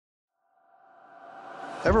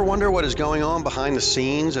Ever wonder what is going on behind the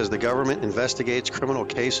scenes as the government investigates criminal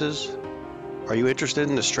cases? Are you interested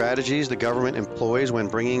in the strategies the government employs when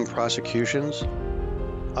bringing prosecutions?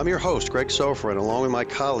 I'm your host, Gregg Sofer, and along with my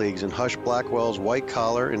colleagues in Husch Blackwell's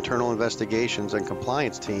white-collar internal investigations and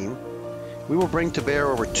compliance team, we will bring to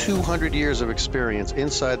bear over 200 years of experience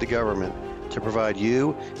inside the government to provide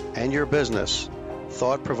you and your business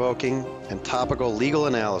thought-provoking and topical legal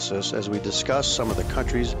analysis as we discuss some of the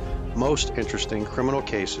country's most interesting criminal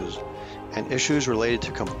cases and issues related to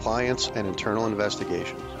compliance and internal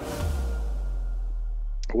investigations.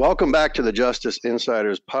 Welcome back to the Justice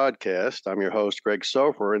Insiders podcast. I'm your host, Gregg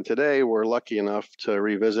Sofer, and today we're lucky enough to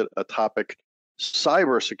revisit a topic,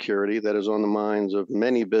 cybersecurity, that is on the minds of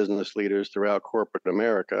many business leaders throughout corporate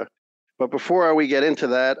America. But before we get into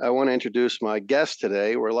that, I want to introduce my guest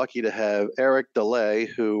today. We're lucky to have Eric DeLay,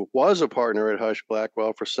 who was a partner at Husch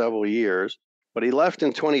Blackwell for several years, but he left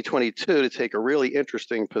in 2022 to take a really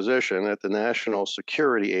interesting position at the National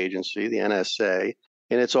Security Agency, the NSA,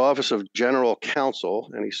 in its Office of General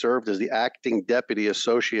Counsel, and he served as the acting Deputy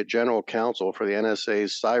Associate General Counsel for the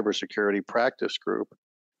NSA's Cybersecurity Practice Group.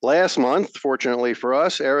 Last month, fortunately for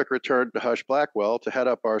us, Eric returned to Husch Blackwell to head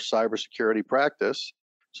up our cybersecurity practice.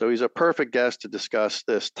 So he's a perfect guest to discuss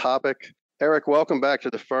this topic. Eric, welcome back to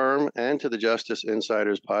the firm and to the Justice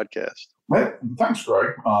Insiders podcast. Hey, thanks,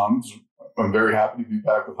 Greg. I'm very happy to be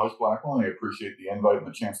back with Husch Blackwell, and I appreciate the invite and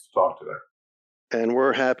the chance to talk today. And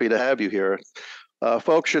we're happy to have you here.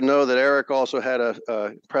 Folks should know that Eric also had an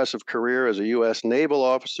impressive career as a U.S. naval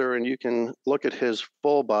officer, and you can look at his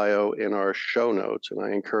full bio in our show notes, and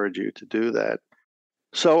I encourage you to do that.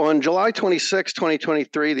 So on July 26,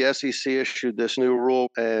 2023, the SEC issued this new rule,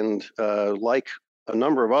 and like a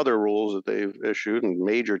number of other rules that they've issued and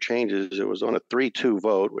major changes, it was on a 3-2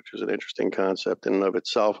 vote, which is an interesting concept in and of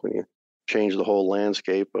itself when you change the whole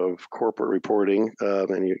landscape of corporate reporting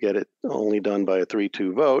and you get it only done by a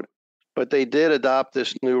 3-2 vote. But they did adopt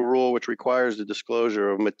this new rule, which requires the disclosure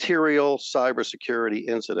of material cybersecurity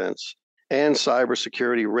incidents and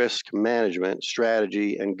cybersecurity risk management,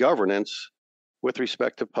 strategy, and governance with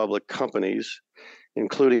respect to public companies,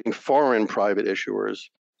 including foreign private issuers.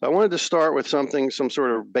 I wanted to start with some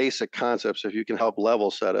sort of basic concepts, if you can help level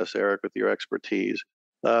set us, Eric, with your expertise.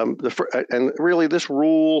 And really, this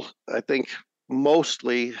rule, I think,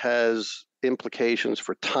 mostly has implications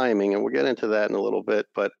for timing, and we'll get into that in a little bit.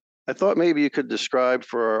 But I thought maybe you could describe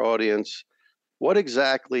for our audience what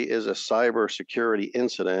exactly is a cybersecurity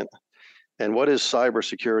incident and what is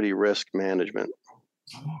cybersecurity risk management?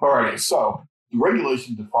 All right, so the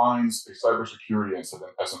regulation defines a cybersecurity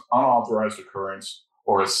incident as an unauthorized occurrence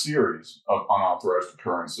or a series of unauthorized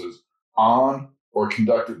occurrences on or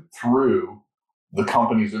conducted through the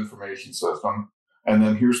company's information system. And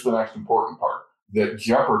then here's the next important part, that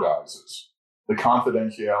jeopardizes the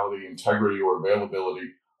confidentiality, integrity, or availability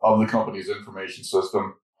of the company's information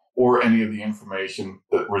system or any of the information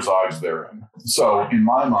that resides therein. So in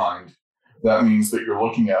my mind, that means that you're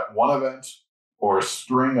looking at one event or a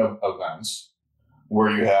string of events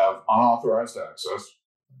where you have unauthorized access,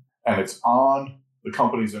 and it's on the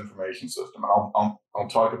company's information system. And I'll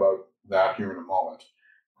talk about that here in a moment.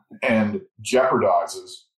 And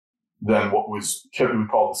jeopardizes then what was typically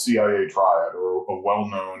called the CIA triad, or a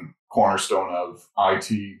well-known cornerstone of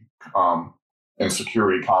IT and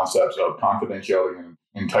security concepts of confidentiality and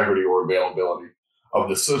integrity or availability of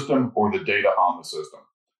the system or the data on the system.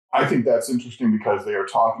 I think that's interesting because they are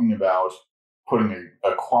talking about putting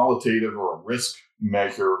a qualitative or a risk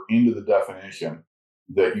measure into the definition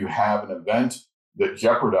that you have an event that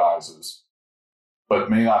jeopardizes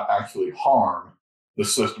but may not actually harm the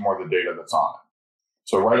system or the data that's on it.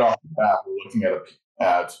 So right off the bat, we're looking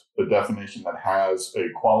at a definition that has a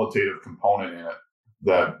qualitative component in it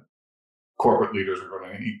that corporate leaders are going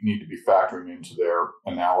to need to be factoring into their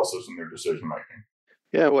analysis and their decision making.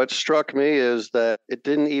 Yeah, what struck me is that it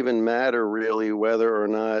didn't even matter really whether or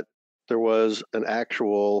not there was an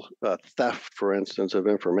actual theft, for instance, of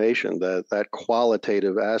information. That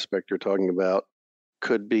qualitative aspect you're talking about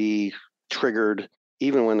could be triggered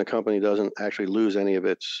even when the company doesn't actually lose any of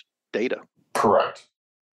its data. Correct.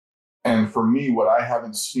 And for me, what I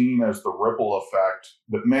haven't seen as the ripple effect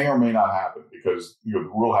that may or may not happen, because the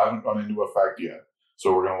rule hasn't gone into effect yet.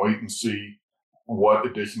 So we're going to wait and see what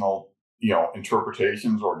additional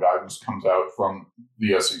interpretations or guidance comes out from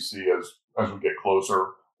the SEC as we get closer,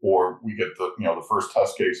 or we get the first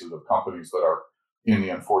test cases of companies that are in the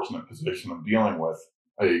unfortunate position of dealing with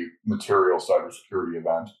a material cybersecurity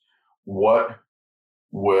event. What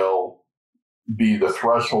will be the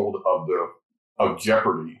threshold of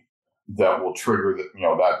jeopardy that will trigger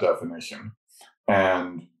that definition?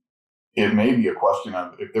 And it may be a question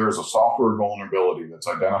of if there is a software vulnerability that's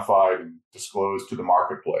identified and disclosed to the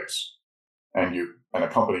marketplace, and a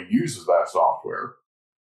company uses that software,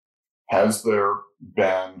 has there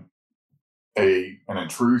been an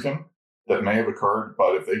intrusion that may have occurred?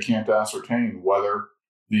 But if they can't ascertain whether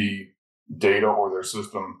the data or their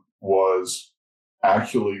system was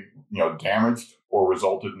actually damaged or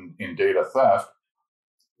resulted in data theft,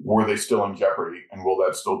 were they still in jeopardy, and will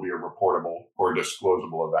that still be a reportable or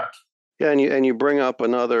disclosable event? Yeah, and you bring up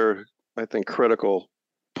another, I think, critical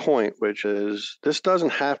point, which is this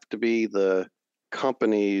doesn't have to be the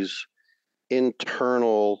company's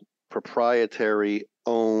internal proprietary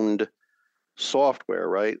owned software,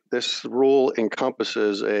 right? This rule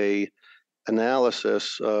encompasses a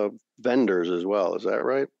analysis of vendors as well. Is that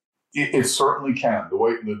right? It certainly can.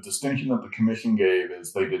 The distinction that the commission gave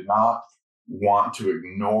is they did not want to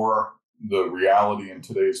ignore the reality in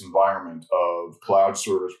today's environment of cloud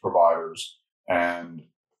service providers and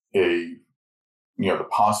the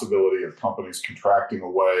possibility of companies contracting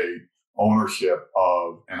away ownership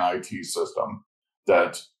of an IT system.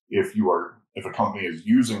 That if a company is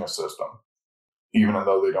using a system, even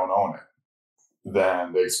though they don't own it,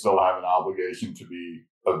 then they still have an obligation to be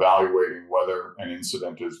evaluating whether an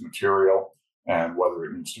incident is material and whether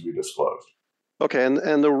it needs to be disclosed. Okay,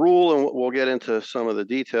 and the rule, and we'll get into some of the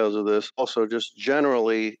details of this, also just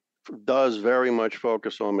generally does very much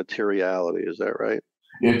focus on materiality. Is that right?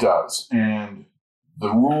 It does. And the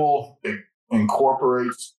rule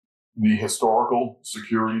incorporates the historical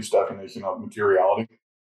securities definition of materiality.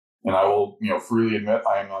 And I will freely admit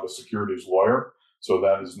I am not a securities lawyer, so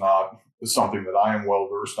that is not something that I am well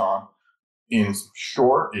versed on. In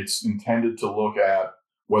short, it's intended to look at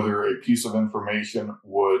whether a piece of information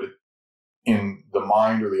would, in the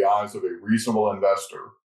mind or the eyes of a reasonable investor,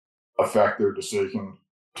 affect their decision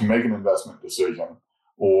to make an investment decision,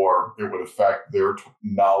 or it would affect their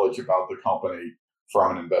knowledge about the company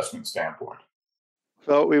from an investment standpoint.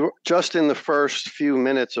 So we just in the first few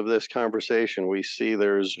minutes of this conversation, we see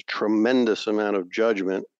there's a tremendous amount of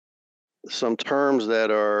judgment, some terms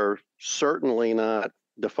that are certainly not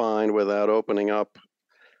defined without opening up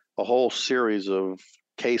a whole series of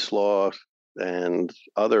case law and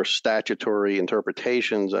other statutory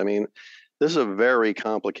interpretations. I mean, this is a very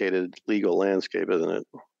complicated legal landscape, isn't it?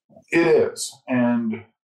 It is. And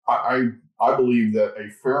I believe that a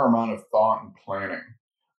fair amount of thought and planning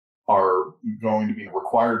are going to be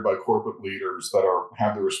required by corporate leaders that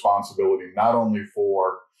have the responsibility not only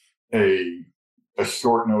for a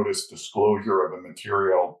short notice disclosure of a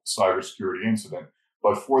material cybersecurity incident,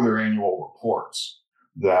 but for their annual reports,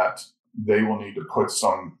 that they will need to put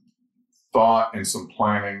some thought and some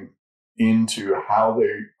planning into how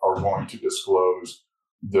they are going to disclose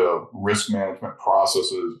the risk management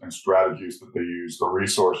processes and strategies that they use, the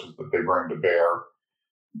resources that they bring to bear,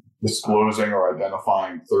 disclosing or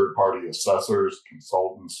identifying third-party assessors,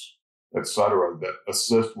 consultants, et cetera, that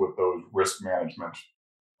assist with those risk management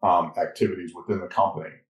activities within the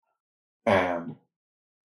company, and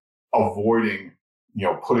avoiding,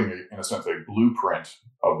 putting, in a sense, a blueprint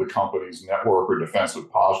of the company's network or defensive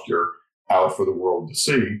posture out for the world to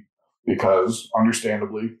see, because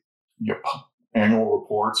understandably, annual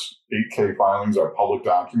reports, 8K filings are public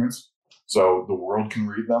documents, so the world can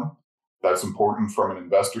read them. That's important from an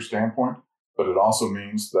investor standpoint, but it also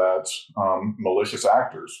means that malicious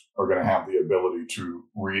actors are going to have the ability to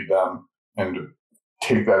read them and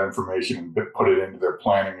take that information and put it into their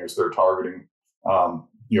planning as they're targeting,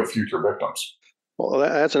 future victims. Well,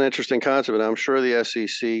 that's an interesting concept, and I'm sure the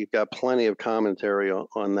SEC got plenty of commentary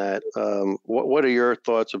on that. What are your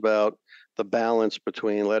thoughts about the balance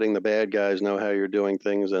between letting the bad guys know how you're doing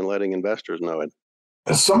things and letting investors know it?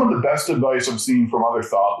 Some of the best advice I've seen from other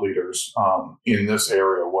thought leaders in this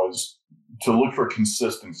area was to look for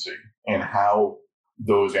consistency in how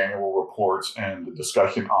those annual reports and the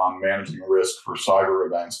discussion on managing risk for cyber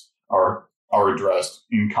events are addressed,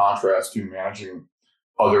 in contrast to managing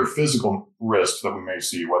other physical risks that we may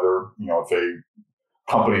see, whether, if a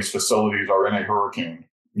company's facilities are in a hurricane,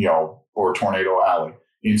 or tornado alley,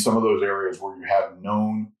 in some of those areas where you have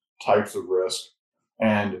known types of risk,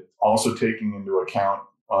 and also taking into account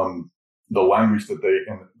the language that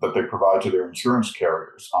they provide to their insurance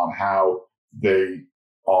carriers on how they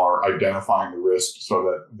are identifying the risk so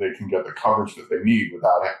that they can get the coverage that they need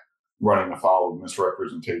without running afoul of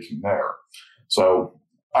misrepresentation there. So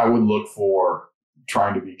I would look for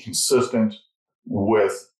trying to be consistent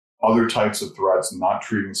with other types of threats, not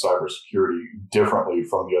treating cybersecurity differently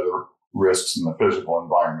from the other risks in the physical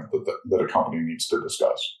environment that a company needs to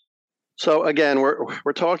discuss. So again,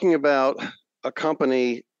 we're talking about a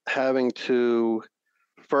company having to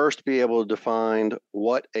first be able to define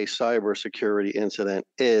what a cybersecurity incident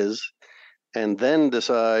is, and then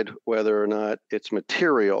decide whether or not it's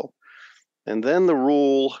material. And then the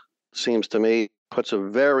rule, seems to me, puts a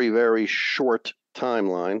very, very short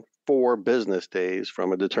timeline, 4 business days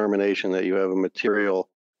from a determination that you have a material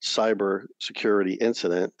cybersecurity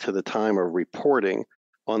incident to the time of reporting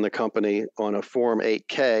on the company on a Form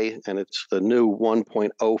 8K, and it's the new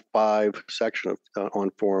 1.05 section on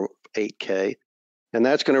Form 8K. And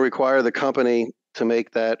that's going to require the company to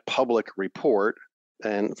make that public report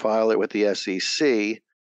and file it with the SEC.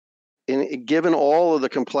 Given all of the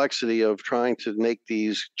complexity of trying to make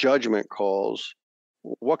these judgment calls,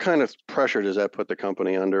 what kind of pressure does that put the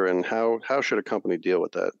company under, and how should a company deal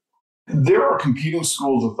with that? There are competing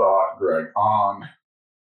schools of thought, Greg, on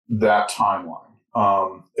that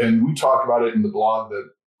timeline. And we talked about it in the blog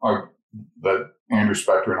that Andrew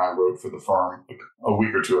Spector and I wrote for the firm a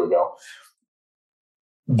week or two ago.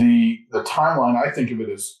 The timeline, I think of it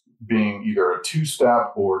as being either a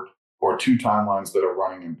 2-step or 2 timelines that are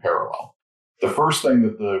running in parallel. The first thing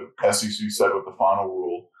that the SEC said with the final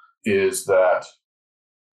rule is that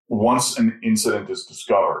once an incident is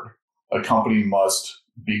discovered, a company must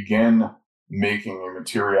begin making a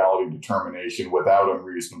materiality determination without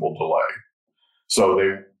unreasonable delay. So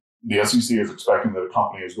the SEC is expecting that a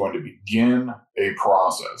company is going to begin a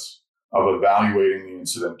process of evaluating the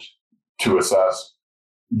incident to assess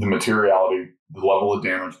the materiality, the level of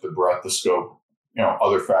damage, the breadth, the scope,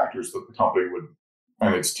 other factors that the company would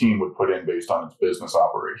and its team would put in based on its business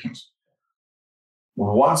operations.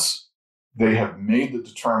 Once they have made the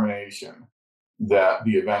determination that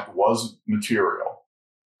the event was material,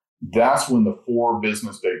 that's when the 4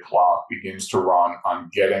 business day clock begins to run on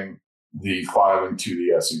getting the filing to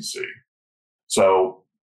the SEC. So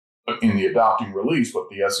in the adopting release, what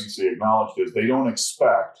the SEC acknowledged is they don't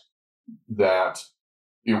expect that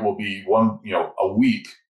it will be a week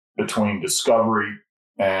between discovery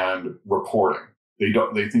and reporting.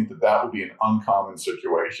 They think that will be an uncommon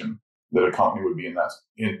situation, that a company would be in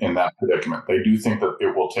that predicament. They do think that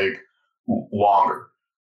it will take longer.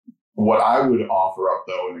 What I would offer up,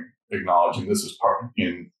 though, and acknowledge, and this is part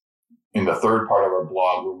in the third part of our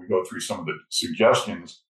blog where we go through some of the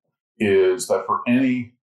suggestions, is that for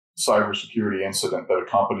any cybersecurity incident that a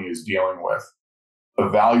company is dealing with,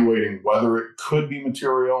 evaluating whether it could be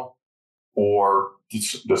material or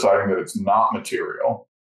deciding that it's not material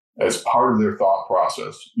as part of their thought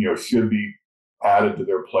process, should be added to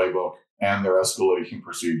their playbook and their escalation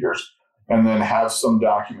procedures, and then have some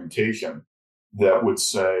documentation that would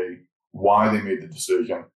say why they made the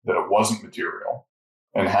decision that it wasn't material,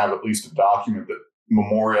 and have at least a document that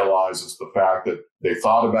memorializes the fact that they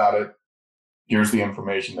thought about it. Here's the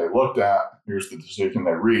information they looked at. Here's the decision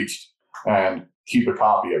they reached, and keep a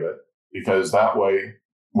copy of it, because that way,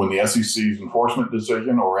 when the SEC's enforcement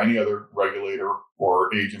decision or any other regulator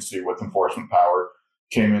or agency with enforcement power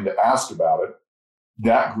came in to ask about it,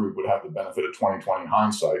 that group would have the benefit of 20/20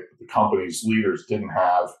 hindsight that the company's leaders didn't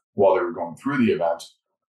have while they were going through the event.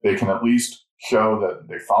 They can at least show that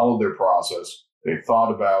they followed their process, they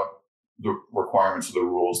thought about the requirements of the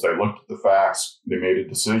rules, they looked at the facts, they made a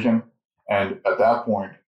decision, and at that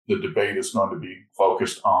point, the debate is going to be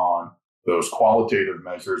focused on those qualitative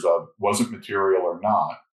measures of was it material or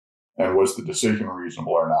not, and was the decision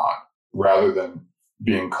reasonable or not, rather than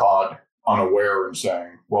being caught unaware and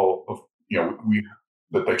saying, well,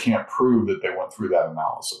 that they can't prove that they went through that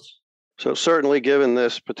analysis. So certainly, given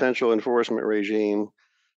this potential enforcement regime,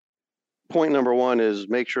 point number 1 is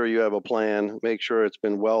make sure you have a plan, make sure it's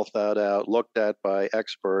been well thought out, looked at by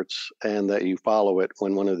experts, and that you follow it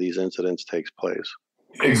when one of these incidents takes place.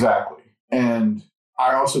 Exactly. And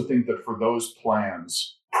I also think that for those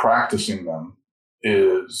plans, practicing them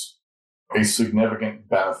is a significant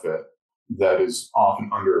benefit that is often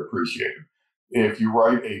underappreciated. If you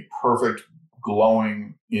write a perfect,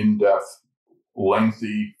 glowing, in-depth,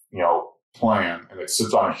 lengthy, plan, and it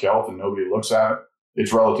sits on a shelf and nobody looks at it,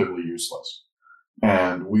 it's relatively useless.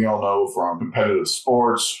 And we all know from competitive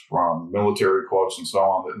sports, from military quotes and so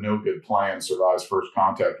on, that no good plan survives first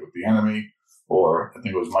contact with the enemy. Or I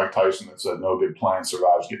think it was Mike Tyson that said, no good plan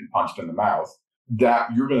survives getting punched in the mouth.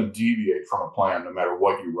 That you're going to deviate from a plan no matter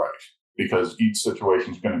what you write, because each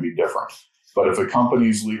situation is going to be different. But if a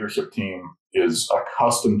company's leadership team is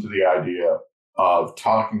accustomed to the idea of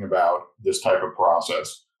talking about this type of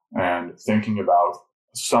process and thinking about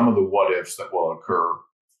some of the what ifs that will occur,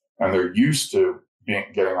 and they're used to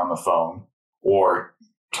getting on the phone or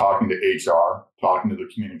talking to HR, talking to the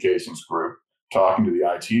communications group, talking to the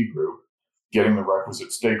IT group, getting the requisite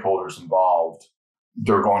stakeholders involved,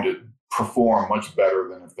 they're going to perform much better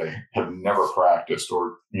than if they have never practiced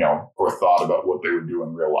or thought about what they would do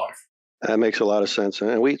in real life. That makes a lot of sense.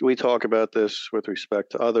 And we talk about this with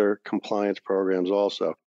respect to other compliance programs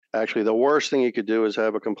also. Actually, the worst thing you could do is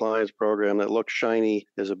have a compliance program that looks shiny,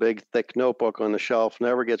 is a big, thick notebook on the shelf,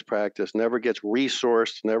 never gets practiced, never gets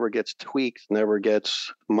resourced, never gets tweaked, never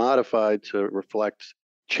gets modified to reflect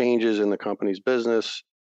changes in the company's business.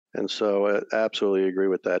 And so I absolutely agree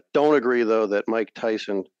with that. Don't agree, though, that Mike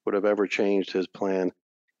Tyson would have ever changed his plan,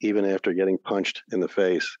 even after getting punched in the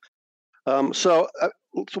face. So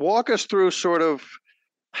let's walk us through sort of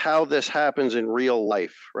how this happens in real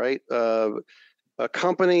life, right? A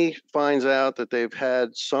company finds out that they've had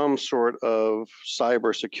some sort of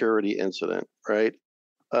cybersecurity incident, right?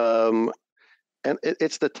 And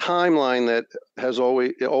it's the timeline that has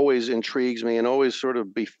always intrigues me and always sort of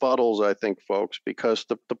befuddles, I think, folks, because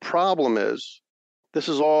the problem is this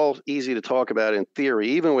is all easy to talk about in theory,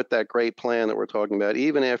 even with that great plan that we're talking about,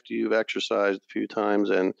 even after you've exercised a few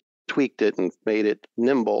times and tweaked it and made it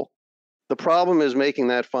nimble. The problem is making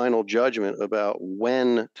that final judgment about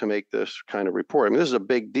when to make this kind of report. I mean, this is a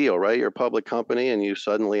big deal, right? You're a public company and you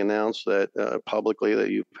suddenly announce that publicly that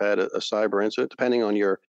you've had a cyber incident. Depending on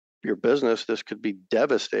your business, this could be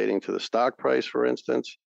devastating to the stock price, for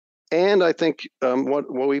instance. And I think what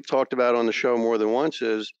we've talked about on the show more than once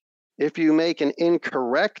is if you make an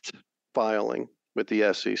incorrect filing with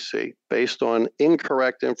the SEC based on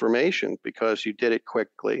incorrect information because you did it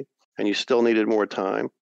quickly and you still needed more time,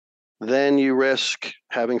 then you risk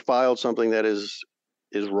having filed something that is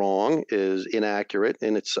wrong, is inaccurate,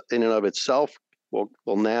 and it's in and of itself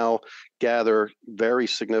will now gather very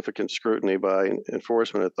significant scrutiny by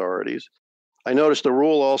enforcement authorities. I noticed the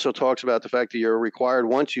rule also talks about the fact that you're required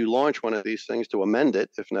once you launch one of these things to amend it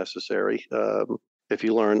if necessary, if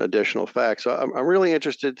you learn additional facts. So I'm really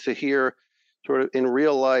interested to hear sort of in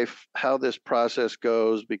real life how this process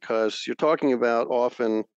goes, because you're talking about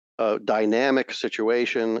often a dynamic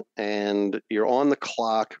situation and you're on the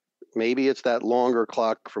clock. Maybe it's that longer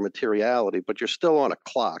clock for materiality, but you're still on a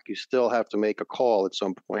clock. You still have to make a call at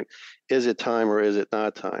some point. Is it time or is it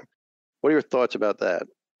not time? What are your thoughts about that?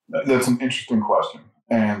 That's an interesting question.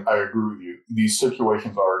 And I agree with you. These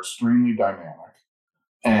situations are extremely dynamic.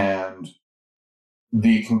 And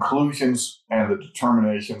the conclusions and the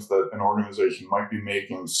determinations that an organization might be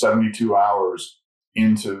making 72 hours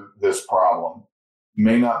into this problem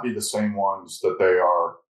may not be the same ones that they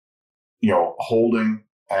are, holding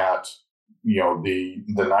at, the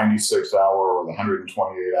 96 hour or the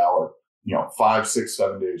 128 hour, 5, 6,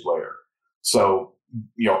 7 days later. So,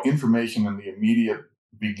 information in the immediate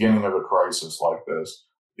beginning of a crisis like this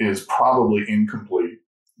is probably incomplete.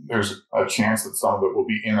 There's a chance that some of it will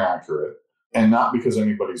be inaccurate, and not because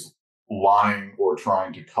anybody's lying or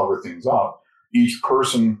trying to cover things up. Each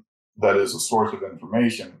person that is a source of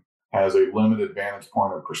information has a limited vantage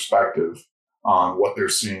point of perspective on what they're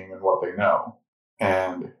seeing and what they know.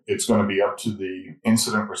 And it's going to be up to the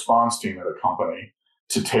incident response team at a company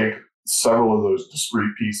to take several of those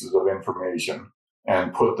discrete pieces of information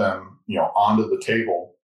and put them, onto the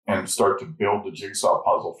table and start to build the jigsaw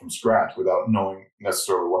puzzle from scratch without knowing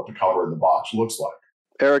necessarily what the cover of the box looks like.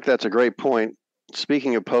 Eric, that's a great point.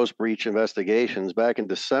 Speaking of post-breach investigations, back in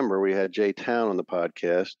December, we had Jay Town on the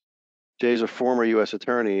podcast. Jay's a former U.S.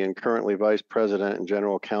 attorney and currently vice president and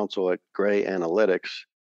general counsel at Gregg Analytics.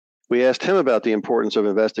 We asked him about the importance of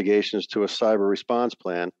investigations to a cyber response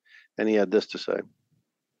plan, and he had this to say.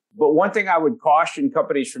 But one thing I would caution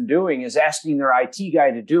companies from doing is asking their IT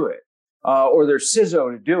guy to do it or their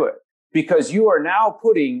CISO to do it, because you are now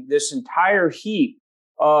putting this entire heap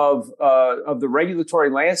of the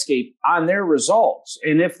regulatory landscape on their results.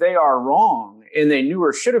 And if they are wrong and they knew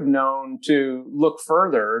or should have known to look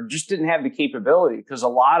further, just didn't have the capability, because a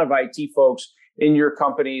lot of IT folks in your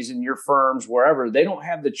companies, in your firms, wherever, they don't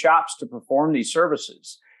have the chops to perform these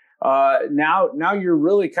services. Now you're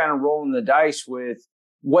really kind of rolling the dice with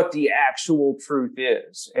what the actual truth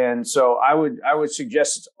is. And so I would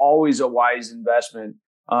suggest it's always a wise investment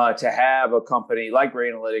to have a company like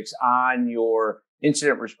Gregg Analytics on your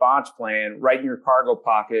incident response plan, right in your cargo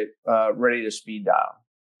pocket, ready to speed dial.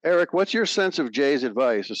 Eric, what's your sense of Jay's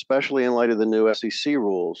advice, especially in light of the new SEC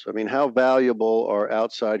rules? I mean, how valuable are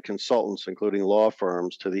outside consultants, including law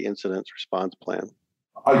firms, to the incident response plan?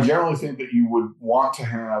 I generally think that you would want to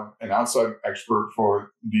have an outside expert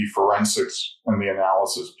for the forensics and the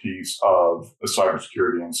analysis piece of a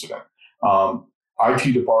cybersecurity incident.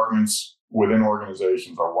 IT departments within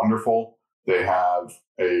organizations are wonderful. They have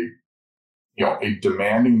a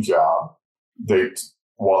demanding job.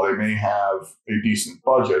 While they may have a decent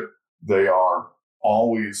budget, they are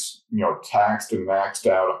always, taxed and maxed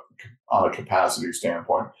out on a capacity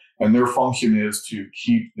standpoint. And their function is to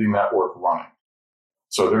keep the network running.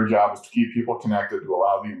 So their job is to keep people connected, to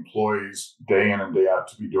allow the employees day in and day out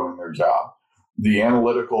to be doing their job. The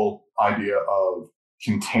analytical idea of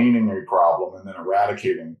containing a problem and then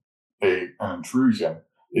eradicating an intrusion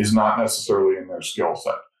is not necessarily in their skill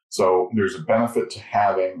set. So there's a benefit to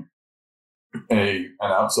having an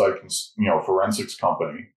outside, forensics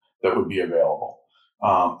company that would be available.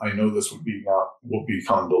 I know this will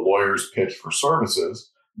become the lawyer's pitch for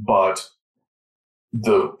services, but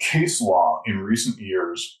the case law in recent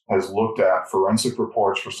years has looked at forensic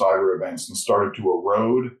reports for cyber events and started to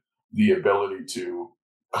erode the ability to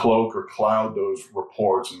cloak or cloud those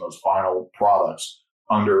reports and those final products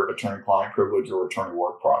under attorney-client privilege or attorney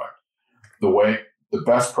work product. The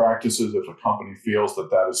best practices, if a company feels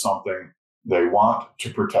that is something they want to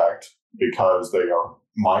protect because they are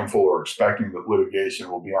mindful or expecting that litigation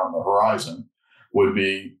will be on the horizon, would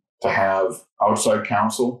be to have outside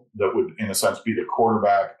counsel that would, in a sense, be the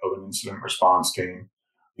quarterback of an incident response team.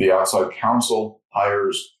 The outside counsel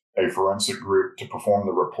hires a forensic group to perform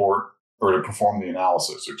the report or to perform the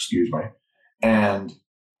analysis, and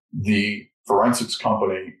the forensics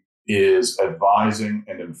company is advising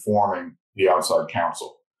and informing the outside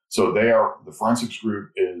counsel. So the forensics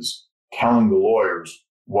group is telling the lawyers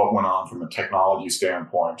what went on from a technology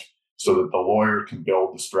standpoint so that the lawyer can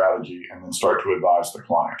build the strategy and then start to advise the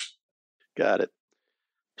client. Got it.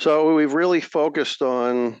 So we've really focused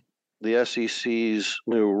on the SEC's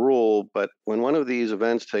new rule, but when one of these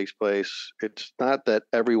events takes place, it's not that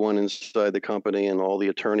everyone inside the company and all the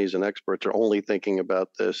attorneys and experts are only thinking about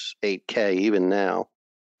this 8K even now.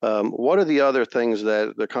 What are the other things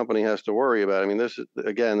that the company has to worry about? I mean, this is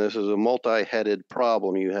a multi-headed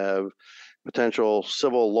problem. You have potential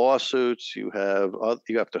civil lawsuits. You have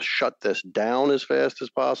to shut this down as fast as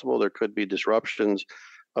possible. There could be disruptions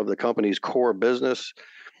of the company's core business.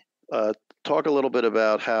 Talk a little bit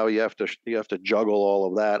about how you have to juggle all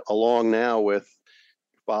of that along now with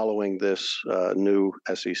following this new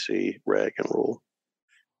SEC reg and rule.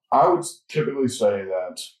 I would typically say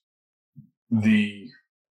that the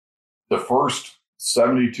first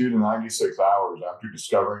 72 to 96 hours after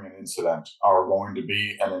discovering an incident are going to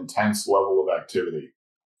be an intense level of activity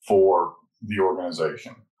for the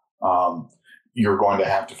organization. You're going to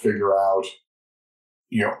have to figure out,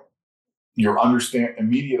 your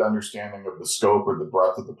immediate understanding of the scope or the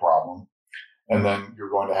breadth of the problem. And then you're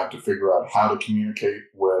going to have to figure out how to communicate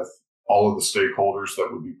with all of the stakeholders that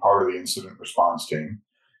would be part of the incident response team.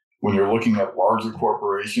 When you're looking at larger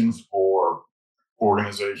corporations or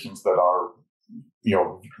organizations that are,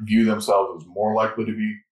 view themselves as more likely to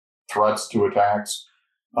be threats to attacks,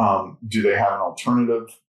 do they have an alternative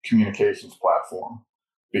communications platform?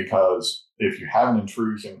 Because if you have an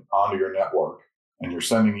intrusion onto your network and you're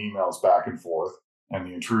sending emails back and forth and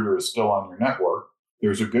the intruder is still on your network,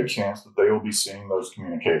 there's a good chance that they will be seeing those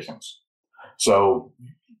communications. So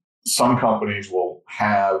some companies will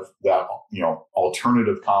have that,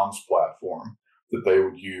 alternative comms platform that they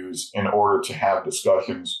would use in order to have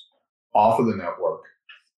discussions off of the network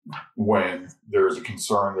when there is a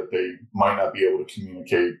concern that they might not be able to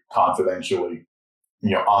communicate confidentially,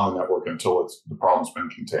 on the network until the problem's been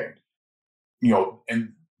contained.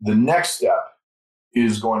 And the next step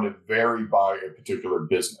is going to vary by a particular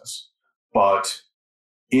business, but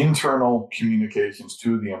internal communications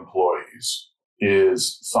to the employees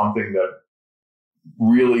is something that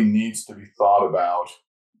really needs to be thought about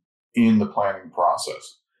in the planning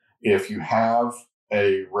process. If you have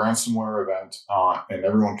a ransomware event and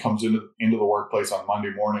everyone comes into the workplace on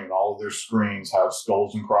Monday morning and all of their screens have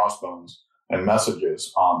skulls and crossbones and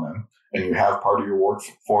messages on them, and you have part of your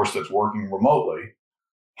workforce that's working remotely,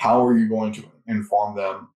 how are you going to inform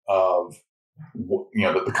them of,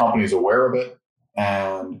 that the company is aware of it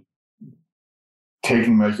and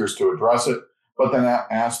taking measures to address it, but then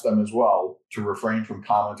ask them as well to refrain from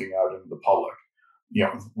commenting out into the public.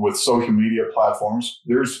 With social media platforms,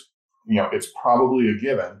 it's probably a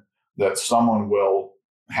given that someone will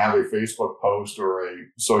have a Facebook post or a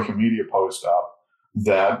social media post up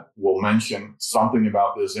that will mention something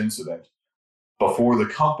about this incident before the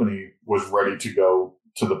company was ready to go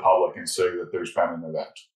to the public and say that there's been an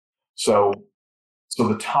event. So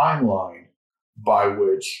the timeline by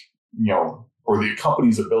which, or the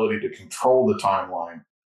company's ability to control the timeline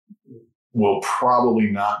will probably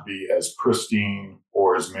not be as pristine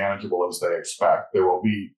or as manageable as they expect. There will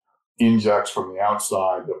be injects from the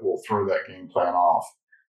outside that will throw that game plan off.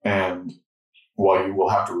 And while you will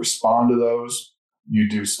have to respond to those, you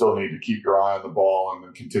do still need to keep your eye on the ball and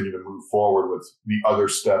then continue to move forward with the other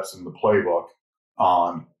steps in the playbook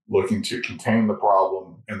on looking to contain the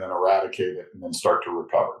problem and then eradicate it and then start to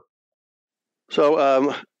recover.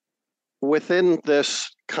 So within this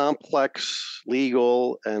complex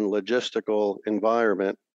legal and logistical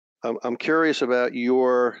environment, I'm curious about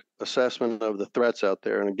your assessment of the threats out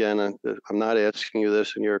there. And again, I'm not asking you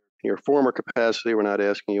this in your former capacity. We're not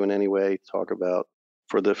asking you in any way to talk about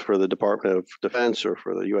for the Department of Defense or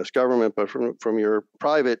for the U.S. government, but from your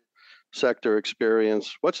private sector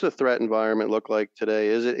experience, what's the threat environment look like today?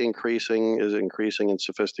 Is it increasing? Is it increasing in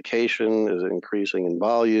sophistication? Is it increasing in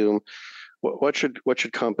volume? What should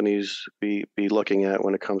companies be looking at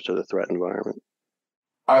when it comes to the threat environment?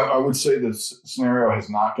 I would say this scenario has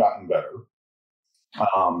not gotten better.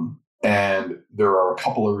 And there are a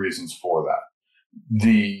couple of reasons for that.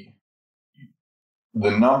 The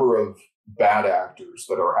number of bad actors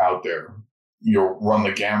that are out there, you'll run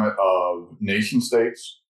the gamut of nation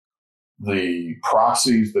states, the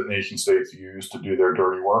proxies that nation states use to do their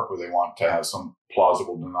dirty work where they want to have some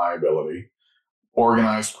plausible deniability,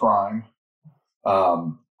 organized crime,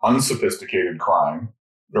 unsophisticated crime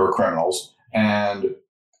or criminals, and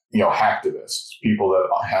hacktivists, people that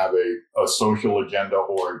have a social agenda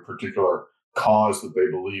or a particular cause that they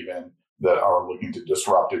believe in that are looking to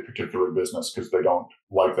disrupt a particular business because they don't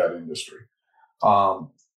like that industry.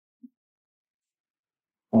 While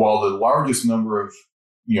the largest number of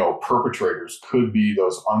perpetrators could be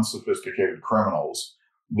those unsophisticated criminals,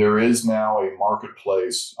 there is now a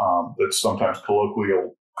marketplace that's sometimes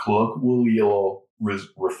colloquially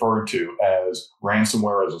referred to as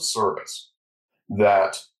ransomware as a service,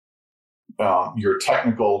 that your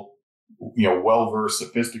technical, well-versed,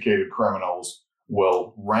 sophisticated criminals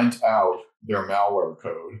will rent out their malware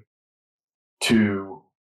code to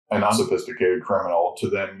an unsophisticated criminal to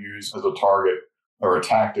then use as a target or a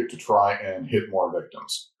tactic to try and hit more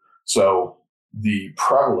victims. So the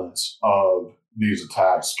prevalence of these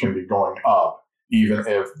attacks can be going up, even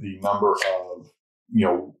if the number of,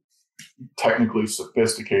 technically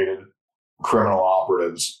sophisticated criminal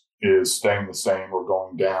operatives is staying the same or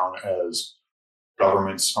going down as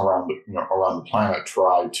governments around the planet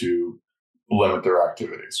try to limit their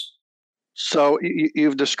activities. So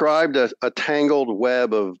you've described a tangled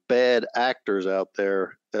web of bad actors out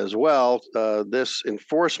there as well. This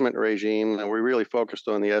enforcement regime, and we really focused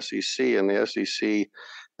on the SEC, and the SEC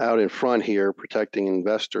out in front here protecting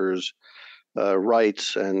investors'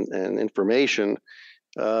 rights and information.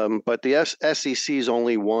 But the SEC is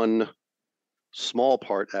only one small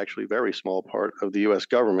part, actually very small part of the U.S.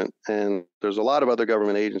 government. And there's a lot of other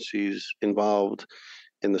government agencies involved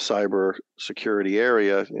in the cybersecurity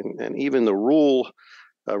area. And even the rule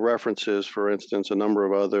references, for instance, a number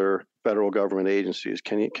of other federal government agencies.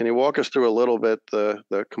 Can you walk us through a little bit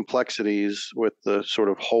the complexities with the sort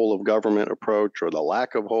of whole of government approach or the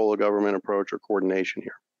lack of whole of government approach or coordination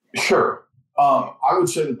here? Sure. I would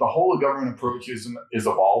say that the whole of government approach is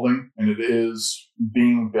evolving, and it is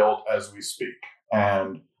being built as we speak.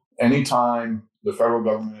 And anytime the federal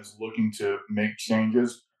government is looking to make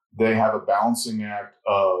changes, they have a balancing act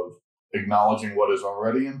of acknowledging what is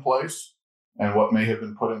already in place and what may have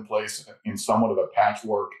been put in place in somewhat of a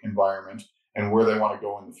patchwork environment and where they want to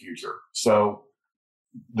go in the future. So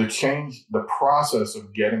the process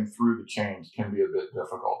of getting through the change can be a bit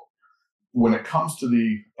difficult. When it comes to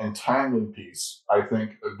the entangling piece, I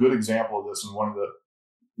think a good example of this, and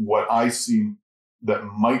what I see that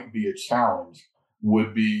might be a challenge,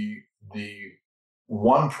 would be the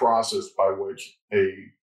one process by which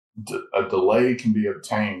a delay can be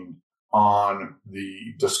obtained on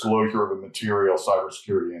the disclosure of a material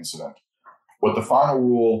cybersecurity incident. What the final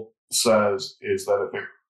rule says is that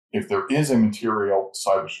if there is a material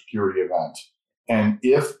cybersecurity event, and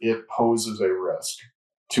if it poses a risk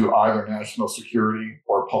to either national security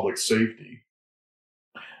or public safety,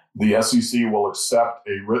 the SEC will accept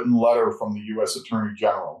a written letter from the U.S. Attorney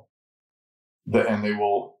General, and they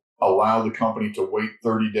will allow the company to wait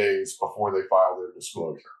 30 days before they file their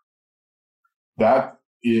disclosure. That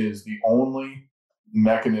is the only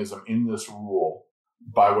mechanism in this rule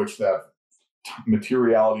by which that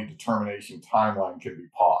materiality determination timeline can be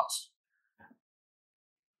paused.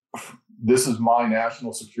 This is my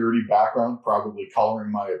national security background probably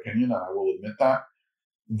coloring my opinion, and I will admit that.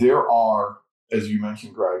 There are, as you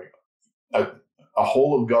mentioned, Gregg, a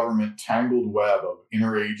whole of government tangled web of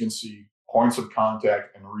interagency points of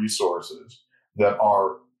contact and resources that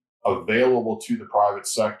are available to the private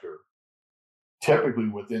sector, typically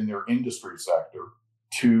within their industry sector,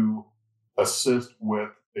 to assist with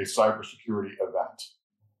a cybersecurity event.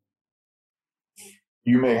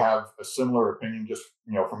 You may have a similar opinion just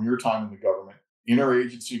from your time in the government.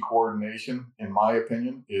 interagency coordination, in my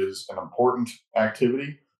opinion, is an important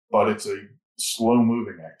activity, but it's a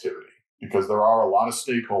slow-moving activity because there are a lot of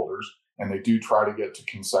stakeholders and they do try to get to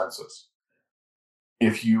consensus.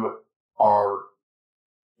 If you are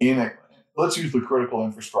let's use the critical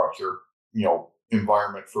infrastructure,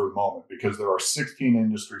 environment for a moment, because there are 16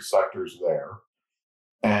 industry sectors there,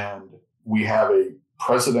 and we have a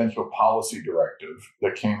presidential policy directive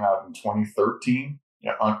that came out in 2013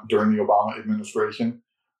 during the Obama administration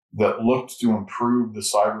that looked to improve the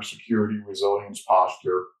cybersecurity resilience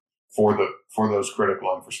posture for those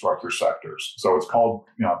critical infrastructure sectors. So it's called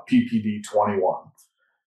PPD 21,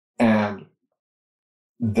 and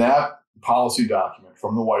that policy document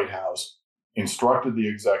from the White House instructed the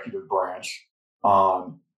executive branch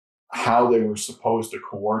on how they were supposed to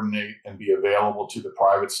coordinate and be available to the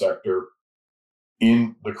private sector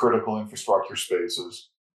in the critical infrastructure spaces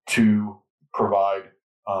to provide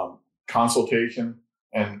consultation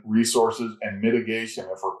and resources and mitigation,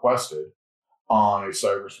 if requested, on a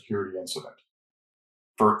cybersecurity incident.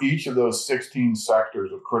 For each of those 16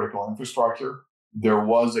 sectors of critical infrastructure, there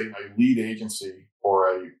was a lead agency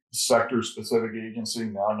or a sector-specific agency,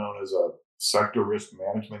 now known as a Sector Risk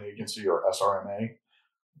Management Agency, or SRMA.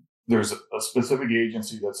 There's a specific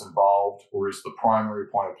agency that's involved or is the primary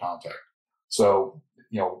point of contact. So,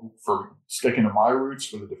 for sticking to my roots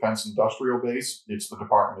for the defense industrial base, it's the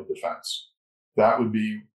Department of Defense. That would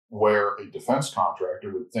be where a defense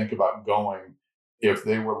contractor would think about going if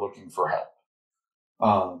they were looking for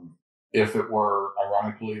help. If it were,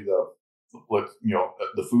 ironically, the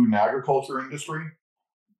food and agriculture industry,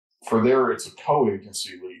 for there it's a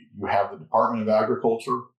co-agency lead. You have the Department of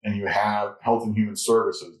Agriculture and you have Health and Human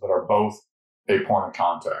Services that are both a point of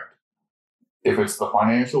contact. If it's the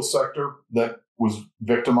financial sector that was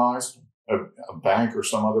victimized, a bank or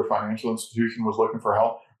some other financial institution was looking for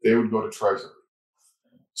help, they would go to Treasury.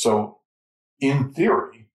 So in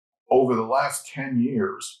theory, over the last 10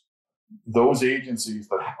 years, those agencies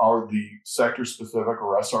that are the sector-specific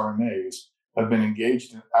or SRMAs have been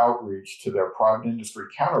engaged in outreach to their private industry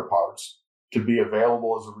counterparts to be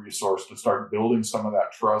available as a resource to start building some of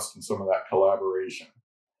that trust and some of that collaboration.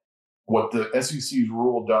 What the SEC's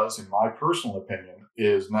rule does, in my personal opinion,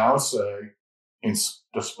 is now say,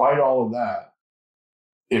 despite all of that,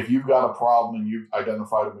 if you've got a problem and you've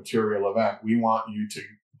identified a material event, we want you to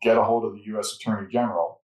get a hold of the U.S. Attorney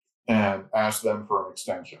General and ask them for an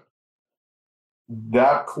extension.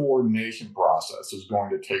 That coordination process is going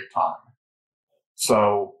to take time.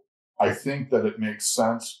 So I think that it makes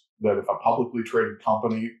sense that if a publicly traded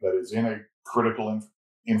company that is in a critical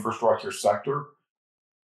infrastructure sector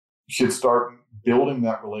should start building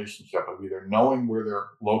that relationship of either knowing where their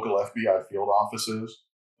local FBI field office is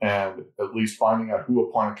and at least finding out who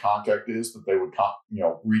a point of contact is that they would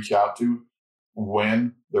reach out to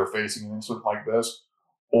when they're facing an incident like this,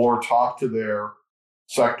 or talk to their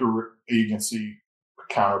sector agency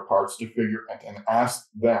counterparts to figure and ask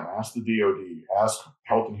the DoD, ask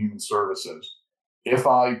Health and Human Services, if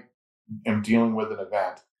I am dealing with an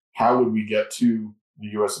event, how would we get to the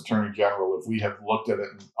U.S. Attorney General if we have looked at it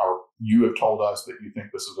and you have told us that you think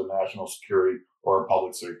this is a national security or a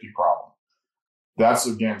public safety problem? That's,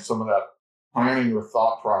 again, some of that planning or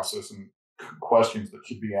thought process and questions that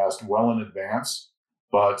should be asked well in advance.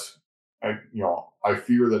 But I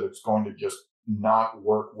fear that it's going to just not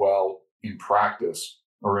work well in practice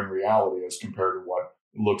or in reality as compared to what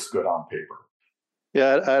looks good on paper.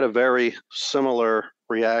 Yeah, I had a very similar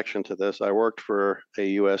reaction to this. I worked for a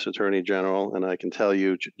U.S. Attorney General, and I can tell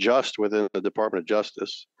you, just within the Department of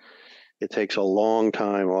Justice, it takes a long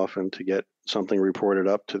time often to get something reported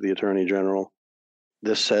up to the Attorney General.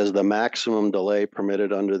 This says the maximum delay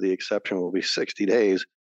permitted under the exception will be 60 days.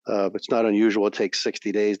 It's not unusual. It takes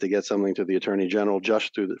 60 days to get something to the Attorney General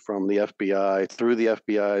just from the FBI, through the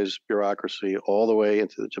FBI's bureaucracy, all the way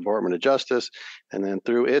into the Department of Justice, and then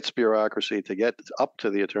through its bureaucracy to get up to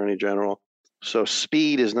the Attorney General. So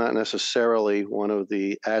speed is not necessarily one of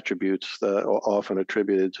the attributes that are often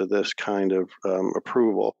attributed to this kind of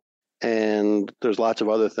approval. And there's lots of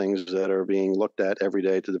other things that are being looked at every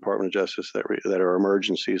day at the Department of Justice that are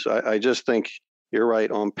emergencies. I just think you're right.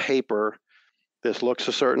 On paper, this looks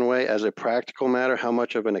a certain way. As a practical matter, how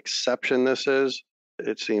much of an exception this is,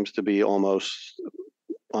 it seems to be almost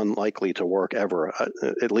unlikely to work ever,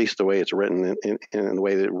 at least the way it's written in the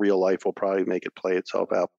way that real life will probably make it play itself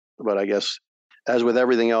out. But I guess, as with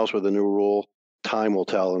everything else with the new rule, time will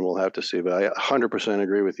tell and we'll have to see. But I 100%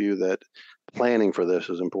 agree with you that planning for this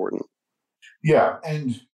is important. Yeah,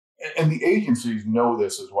 and the agencies know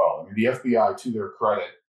this as well. I mean, the FBI, to their credit,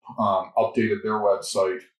 updated their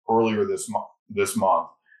website earlier this month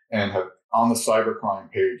and have on the cybercrime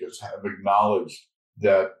pages have acknowledged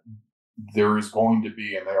that there is going to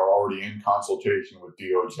be, and they are already in consultation with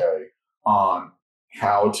DOJ on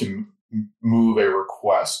how to move a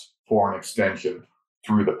request for an extension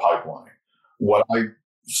through the pipeline. What I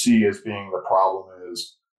see as being the problem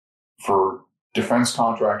is for defense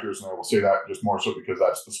contractors, and I will say that just more so because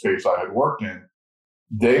that's the space I had worked in,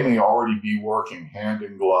 they may already be working hand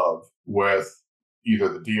in glove with either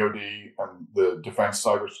the DoD and the Defense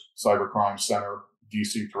Cybercrime Center,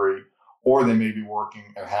 DC3, or they may be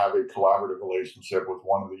working and have a collaborative relationship with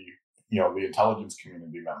one of the, the intelligence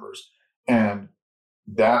community members. And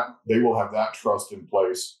that they will have that trust in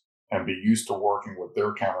place and be used to working with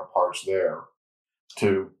their counterparts there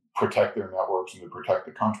to protect their networks and to protect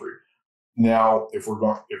the country. Now, if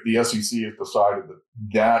the SEC has decided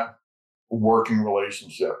that working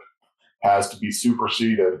relationship has to be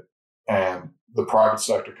superseded and the private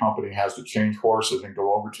sector company has to change horses and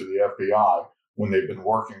go over to the FBI when they've been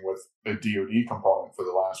working with a DoD component for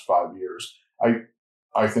the last 5 years,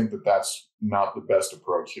 I think that that's not the best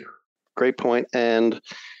approach here. Great point. And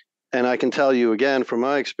I can tell you again from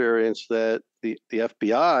my experience that the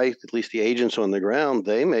FBI, at least the agents on the ground,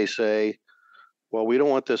 they may say, well, we don't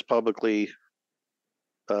want this publicly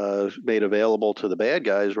made available to the bad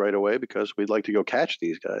guys right away because we'd like to go catch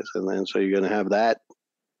these guys. And then so you're going to have that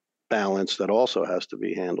balance that also has to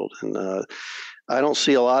be handled. And I don't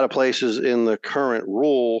see a lot of places in the current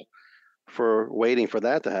rule for waiting for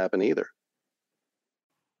that to happen either.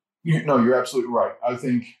 No, you're absolutely right. I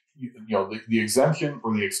think the exemption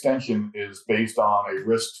or the extension is based on a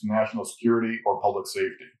risk to national security or public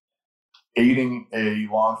safety. Aiding a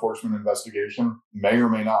law enforcement investigation may or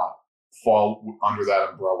may not fall under that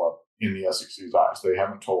umbrella in the SEC's eyes. They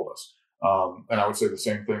haven't told us. And I would say the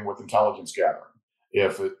same thing with intelligence gathering.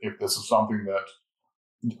 If this is something that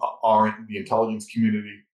the intelligence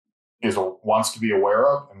community wants to be aware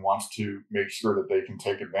of and wants to make sure that they can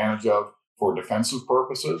take advantage of for defensive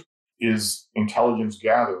purposes, is intelligence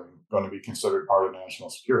gathering going to be considered part of national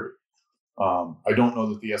security? I don't know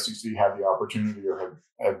that the SEC had the opportunity or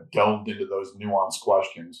have delved into those nuanced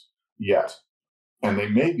questions yet. And they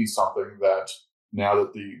may be something that now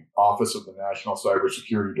that the Office of the National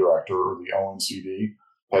Cybersecurity Director, or the ONCD,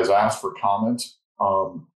 has asked for comment,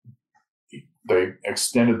 they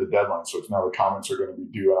extended the deadline. So it's now the comments are going to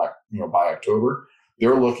be due by October.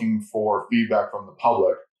 They're looking for feedback from the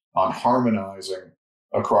public on harmonizing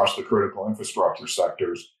across the critical infrastructure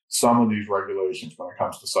sectors some of these regulations when it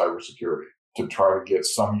comes to cybersecurity, to try to get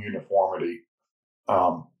some uniformity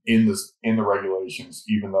in the regulations,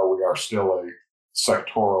 even though we are still a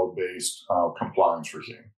sectoral-based compliance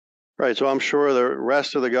regime. Right. So I'm sure the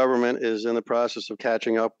rest of the government is in the process of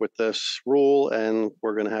catching up with this rule, and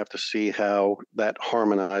we're going to have to see how that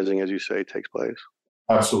harmonizing, as you say, takes place.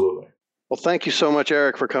 Absolutely. Well, thank you so much,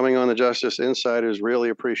 Eric, for coming on the Justice Insiders. Really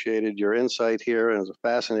appreciated your insight here, and it was a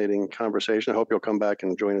fascinating conversation. I hope you'll come back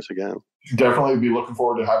and join us again. Definitely be looking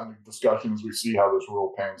forward to having a discussion as we see how this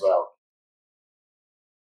rule pans out.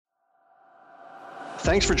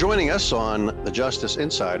 Thanks for joining us on the Justice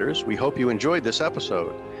Insiders. We hope you enjoyed this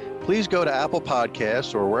episode. Please go to Apple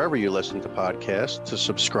Podcasts or wherever you listen to podcasts to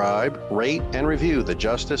subscribe, rate, and review the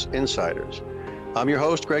Justice Insiders. I'm your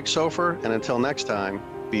host, Gregg Sofer, and until next time,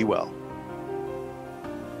 be well.